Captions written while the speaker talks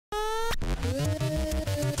Babe,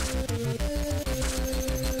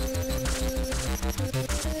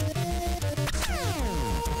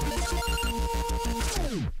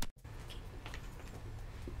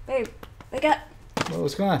 wake up.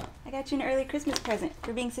 What's going on? I got you an early Christmas present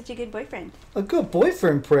for being such a good boyfriend. A good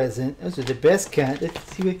boyfriend present? Those are the best kind.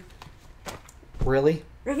 Let's see what... Really?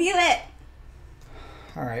 Review it!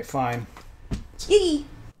 Alright, fine. Yee!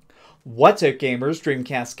 What's up, gamers?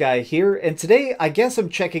 DreamcastGuy here, and today I guess I'm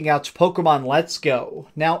checking out Pokemon Let's Go.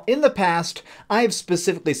 Now, in the past, I have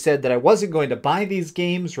specifically said that I wasn't going to buy these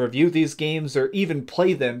games, review these games, or even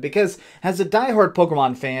play them, because as a diehard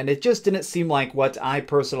Pokemon fan, it just didn't seem like what I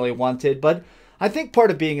personally wanted, but I think part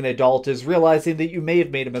of being an adult is realizing that you may have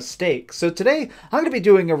made a mistake. So today, I'm going to be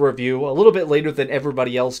doing a review a little bit later than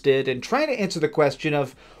everybody else did, and trying to answer the question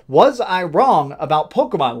of, was I wrong about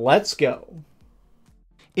Pokemon Let's Go?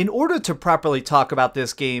 In order to properly talk about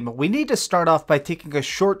this game, we need to start off by taking a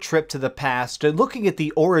short trip to the past and looking at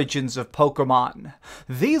the origins of Pokemon.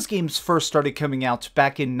 These games first started coming out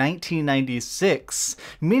back in 1996,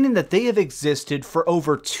 meaning that they have existed for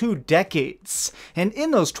over 2 decades. And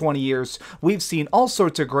in those 20 years, we've seen all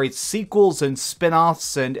sorts of great sequels and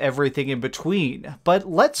spin-offs and everything in between. But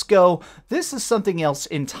Let's Go, this is something else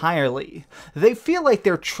entirely. They feel like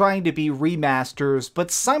they're trying to be remasters,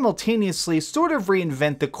 but simultaneously sort of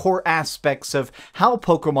reinvent the core aspects of how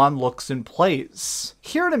Pokemon looks and plays.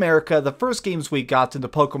 Here in America, the first games we got in the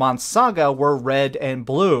Pokemon saga were Red and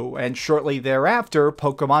Blue, and shortly thereafter,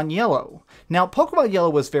 Pokemon Yellow. Now, Pokemon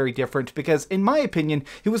Yellow was very different because, in my opinion,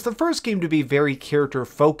 it was the first game to be very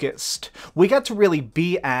character-focused. We got to really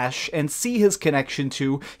be Ash and see his connection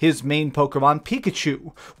to his main Pokemon,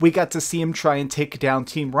 Pikachu. We got to see him try and take down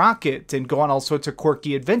Team Rocket and go on all sorts of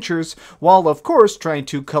quirky adventures, while, of course, trying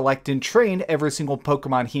to collect and train every single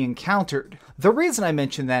Pokemon he encountered. The reason I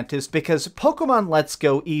mention that is because Pokemon Let's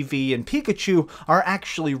Go, Eevee, and Pikachu are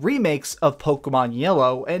actually remakes of Pokemon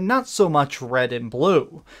Yellow, and not so much Red and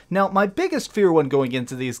Blue. Now, my biggest fear when going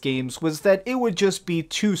into these games was that it would just be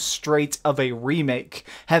too straight of a remake,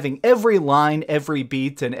 having every line, every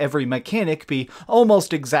beat, and every mechanic be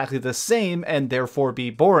almost exactly the same, and therefore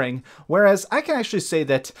be boring, whereas I can actually say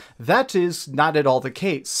that that is not at all the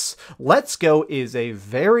case. Let's Go is a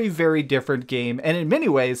very, very different game, and in many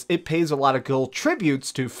ways, it pays a lot of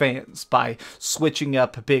tributes to fans by switching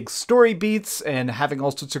up big story beats and having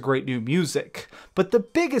all sorts of great new music. But the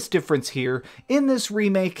biggest difference here in this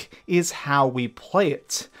remake is how we play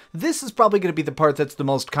it. This is probably going to be the part that's the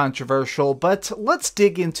most controversial, but let's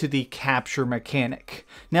dig into the capture mechanic.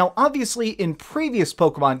 Now, obviously, in previous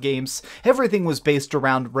Pokemon games, everything was based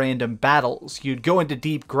around random battles. You'd go into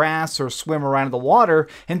deep grass or swim around in the water,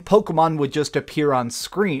 and Pokemon would just appear on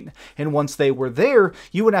screen. And once they were there,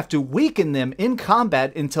 you would have to weaken them in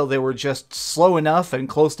combat until they were just slow enough and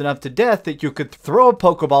close enough to death that you could throw a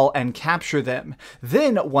Pokeball and capture them.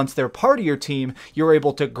 Then, once they're part of your team, you're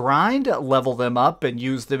able to grind, level them up, and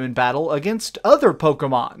use them in battle against other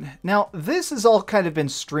Pokemon. Now, this has all kind of been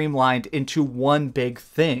streamlined into one big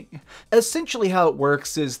thing. Essentially how it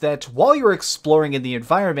works is that while you're exploring in the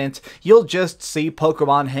environment, you'll just see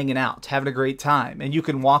Pokemon hanging out, having a great time, and you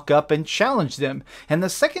can walk up and challenge them. And the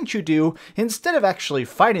second you do, instead of actually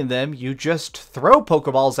fighting them, you just throw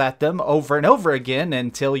Pokeballs at them over and over again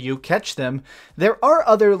until you catch them. There are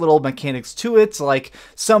other little mechanics to it, like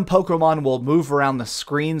some Pokemon will move around the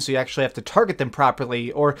screen so you actually have to target them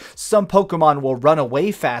properly, or some Pokemon will run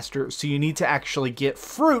away faster so you need to actually get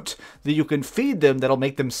fruit that you can feed them that'll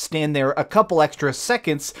make them stand there a couple extra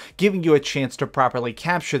seconds, giving you a chance to properly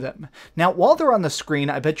capture them. Now, while they're on the screen,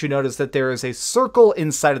 I bet you notice that there is a circle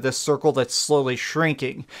inside of this circle that's slowly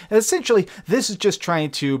shrinking. And essentially, this is just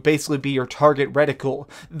trying to basically be your target reticle.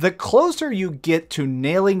 The closer you get to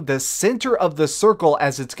nailing the center of the circle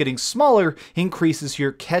as it's getting smaller, increases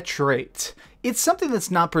your catch rate. It's something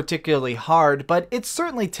that's not particularly hard, but it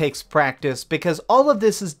certainly takes practice because all of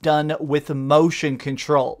this is done with motion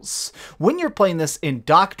controls. When you're playing this in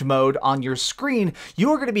docked mode on your screen,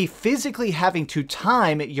 you are going to be physically having to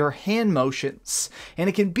time your hand motions. And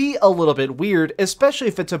it can be a little bit weird, especially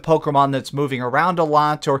if it's a Pokemon that's moving around a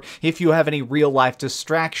lot or if you have any real-life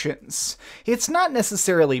distractions. It's not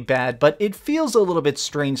necessarily bad, but it feels a little bit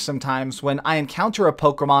strange sometimes when I encounter a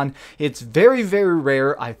Pokemon. It's very, very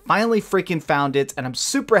rare. I finally freaking found it and I'm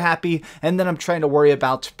super happy, and then I'm trying to worry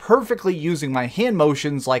about perfectly using my hand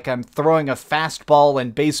motions like I'm throwing a fastball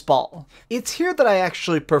in baseball. It's here that I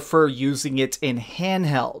actually prefer using it in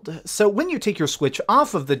handheld. So when you take your Switch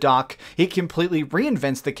off of the dock, it completely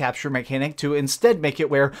reinvents the capture mechanic to instead make it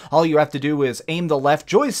where all you have to do is aim the left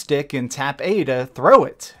joystick and tap A to throw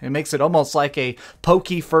it. It makes it almost like a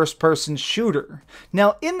pokey first-person shooter.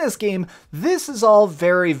 Now in this game, this is all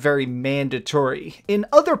very, very mandatory. In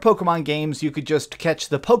other Pokemon games, you could just catch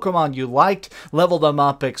the Pokemon you liked, level them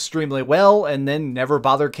up extremely well, and then never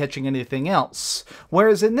bother catching anything else.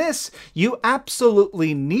 Whereas in this, you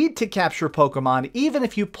absolutely need to capture Pokemon even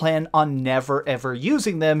if you plan on never ever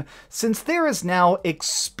using them, since there is now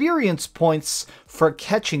experience points for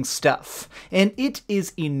catching stuff, and it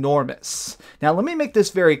is enormous. Now let me make this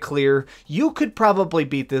very clear, you could probably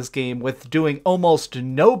beat this game with doing almost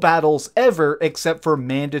no battles ever except for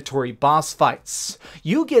mandatory boss fights.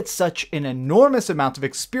 You get such an enormous amount of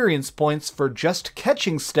experience points for just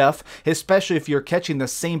catching stuff, especially if you're catching the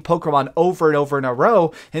same Pokemon over and over in a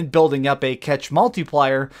row and building up a catch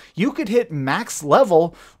multiplier. You could hit max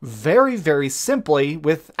level very, very simply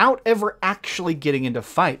without ever actually getting into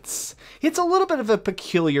fights. It's a little bit of a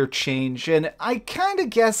peculiar change, and I kinda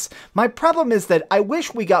guess my problem is that I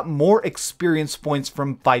wish we got more experience points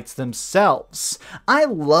from fights themselves. I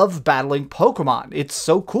love battling Pokemon. It's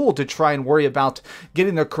so cool to try and worry about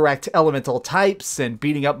getting the correct elemental types and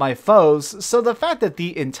beating up my foes, so the fact that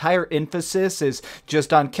the entire emphasis is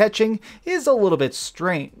just on catching is a little bit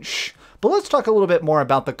strange. But let's talk a little bit more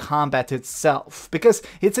about the combat itself, because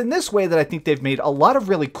it's in this way that I think they've made a lot of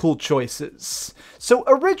really cool choices. So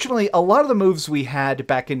originally, a lot of the moves we had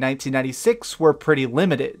back in 1996 were pretty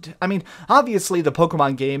limited. I mean, obviously the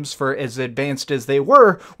Pokemon games, for as advanced as they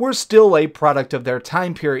were still a product of their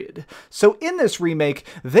time period. So in this remake,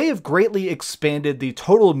 they have greatly expanded the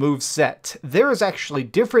total move set. There is actually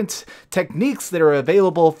different techniques that are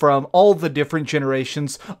available from all the different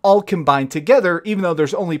generations, all combined together, even though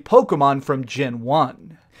there's only Pokemon from Gen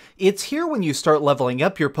 1. It's here when you start leveling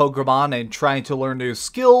up your Pokemon and trying to learn new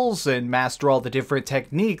skills and master all the different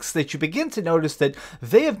techniques that you begin to notice that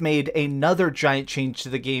they have made another giant change to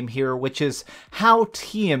the game here, which is how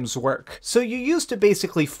TMs work. So you used to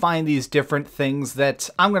basically find these different things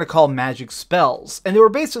that I'm going to call magic spells, and they were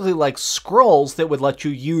basically like scrolls that would let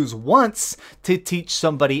you use once to teach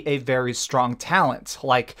somebody a very strong talent,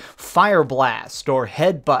 like Fire Blast or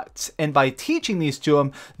Headbutt, and by teaching these to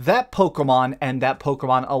them, that Pokemon and that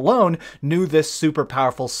Pokemon alone knew this super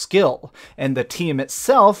powerful skill, and the team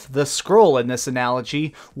itself, the scroll in this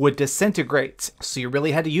analogy, would disintegrate. So you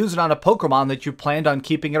really had to use it on a Pokemon that you planned on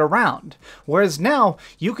keeping it around. Whereas now,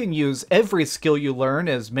 you can use every skill you learn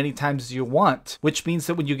as many times as you want, which means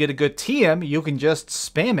that when you get a good TM, you can just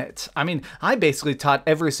spam it. I mean, I basically taught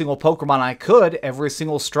every single Pokemon I could every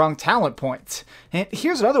single strong talent point. And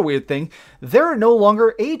here's another weird thing, there are no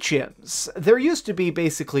longer HMs. There used to be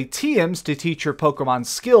basically TMs to teach your Pokemon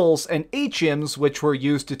skills, and HMs which were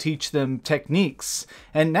used to teach them techniques.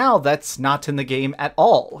 And now that's not in the game at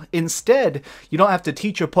all. Instead, you don't have to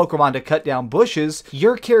teach a Pokemon to cut down bushes,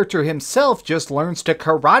 your character himself just learns to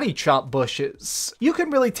karate chop bushes. You can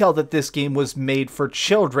really tell that this game was made for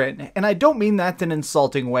children, and I don't mean that in an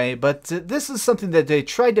insulting way, but this is something that they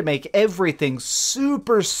tried to make everything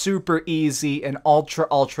super, super easy and ultra,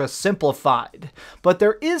 ultra simplified. But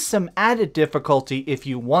there is some added difficulty if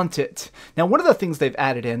you want it. Now, one of the things they've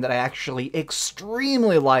added in that I actually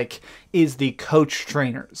extremely like is the coach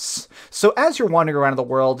trainers. So as you're wandering around the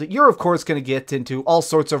world, you're of course going to get into all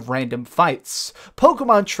sorts of random fights.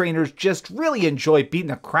 Pokemon trainers just really enjoy beating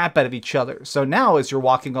the crap out of each other. So now as you're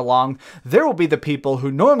walking along, there will be the people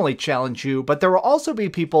who normally challenge you, but there will also be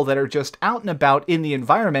people that are just out and about in the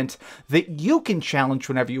environment that you can challenge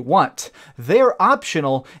whenever you want. They're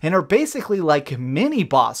optional and are basically like mini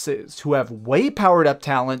bosses who have way powered up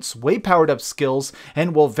talents, way powered up skills,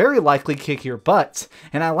 and will very likely kick your butt.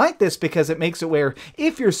 And I like this because it makes it where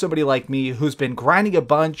if you're somebody like me who's been grinding a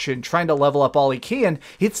bunch and trying to level up all he can,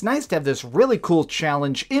 it's nice to have this really cool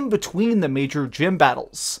challenge in between the major gym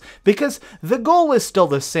battles. Because the goal is still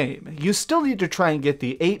the same. You still need to try and get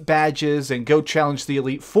the 8 badges and go challenge the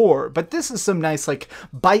Elite Four, but this is some nice like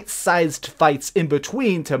bite-sized fights in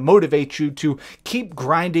between to motivate you to keep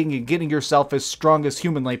grinding and getting yourself as strong as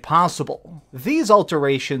humanly possible. These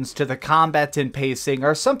alterations to the combat and pacing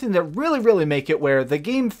are something that really make it where the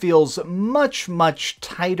game feels feels much, much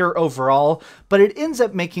tighter overall, but it ends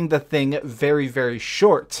up making the thing very, very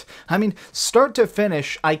short. I mean, start to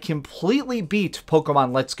finish, I completely beat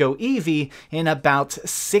Pokemon Let's Go Eevee in about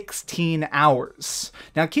 16 hours.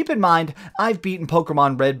 Now keep in mind, I've beaten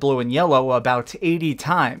Pokemon Red, Blue, and Yellow about 80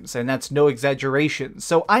 times, and that's no exaggeration,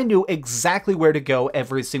 so I knew exactly where to go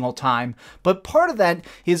every single time, but part of that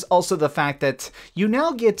is also the fact that you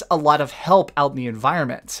now get a lot of help out in the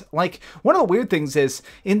environment. Like, one of the weird things is,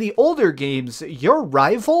 in the older games, your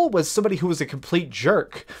rival was somebody who was a complete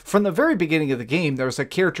jerk. From the very beginning of the game, there's a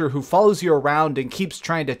character who follows you around and keeps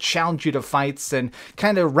trying to challenge you to fights and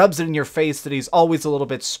kind of rubs it in your face that he's always a little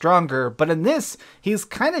bit stronger, but in this, he's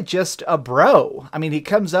kind of just a bro. I mean, he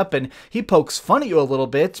comes up and he pokes fun at you a little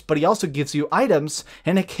bit, but he also gives you items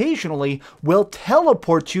and occasionally will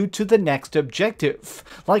teleport you to the next objective.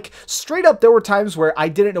 Like, straight up, there were times where I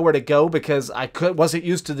didn't know where to go because I wasn't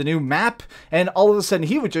used to the new map, and all of a sudden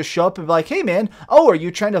he would just show up and be like, hey man, oh, are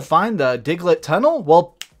you trying to find the Diglett tunnel?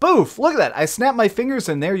 Well, boof, look at that, I snap my fingers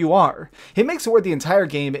and there you are. It makes it where the entire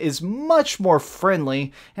game is much more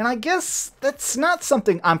friendly, and I guess that's not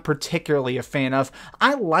something I'm particularly a fan of.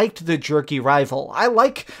 I liked the jerky rival. I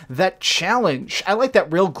like that challenge. I like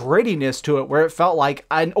that real grittiness to it, where it felt like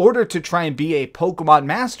in order to try and be a Pokemon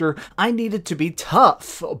master, I needed to be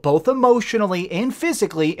tough, both emotionally and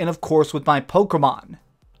physically, and of course with my Pokemon.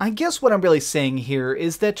 I guess what I'm really saying here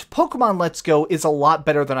is that Pokemon Let's Go is a lot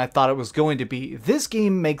better than I thought it was going to be. This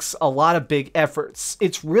game makes a lot of big efforts.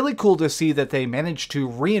 It's really cool to see that they managed to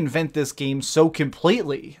reinvent this game so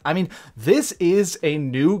completely. I mean, this is a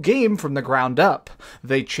new game from the ground up.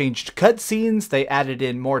 They changed cutscenes, they added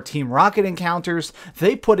in more Team Rocket encounters,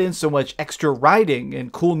 they put in so much extra writing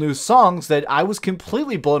and cool new songs that I was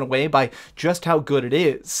completely blown away by just how good it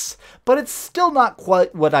is. But it's still not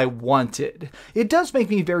quite what I wanted. It does make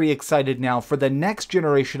me very excited now for the next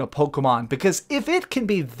generation of Pokemon, because if it can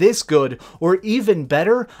be this good or even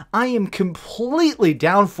better, I am completely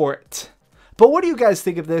down for it. But what do you guys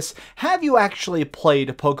think of this? Have you actually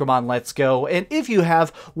played Pokemon Let's Go? And if you have,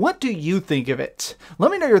 what do you think of it?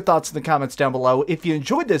 Let me know your thoughts in the comments down below. If you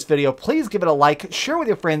enjoyed this video, please give it a like, share with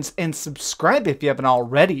your friends, and subscribe if you haven't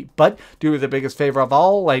already. But do me the biggest favor of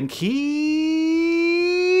all and keep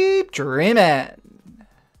dreaming.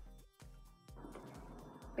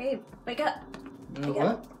 Babe, wake up.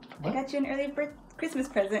 What? I got you an early Christmas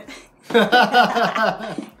present.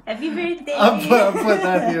 Happy birthday. I'll put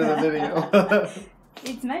that here in the video.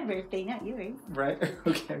 It's my birthday, not yours. Right?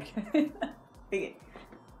 Okay. Okay.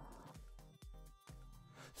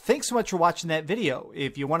 Thanks so much for watching that video.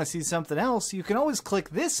 If you want to see something else, you can always click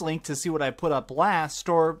this link to see what I put up last,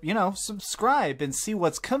 or, you know, subscribe and see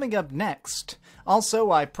what's coming up next. Also,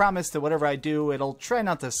 I promise that whatever I do, it'll try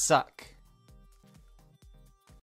not to suck.